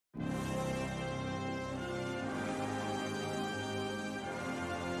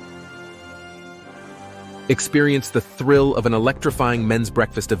Experience the thrill of an electrifying men's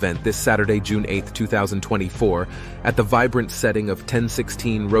breakfast event this Saturday, June 8, 2024, at the vibrant setting of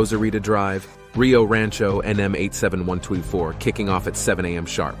 1016 Rosarita Drive, RIO Rancho, NM 87124, kicking off at 7 a.m.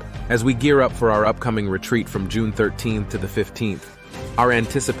 sharp. As we gear up for our upcoming retreat from June 13th to the 15th, our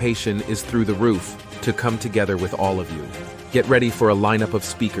anticipation is through the roof to come together with all of you. Get ready for a lineup of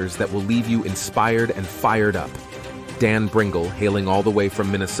speakers that will leave you inspired and fired up. Dan Bringle, hailing all the way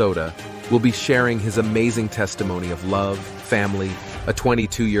from Minnesota, will be sharing his amazing testimony of love, family, a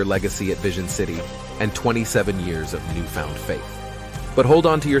 22-year legacy at Vision City, and 27 years of newfound faith. But hold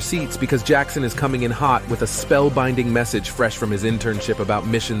on to your seats because Jackson is coming in hot with a spellbinding message fresh from his internship about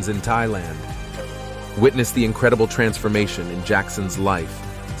missions in Thailand. Witness the incredible transformation in Jackson's life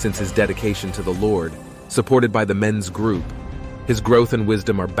since his dedication to the Lord, supported by the men's group. His growth and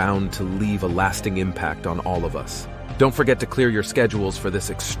wisdom are bound to leave a lasting impact on all of us. Don't forget to clear your schedules for this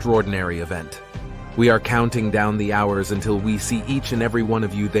extraordinary event. We are counting down the hours until we see each and every one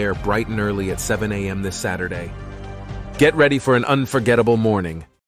of you there bright and early at 7 a.m. this Saturday. Get ready for an unforgettable morning.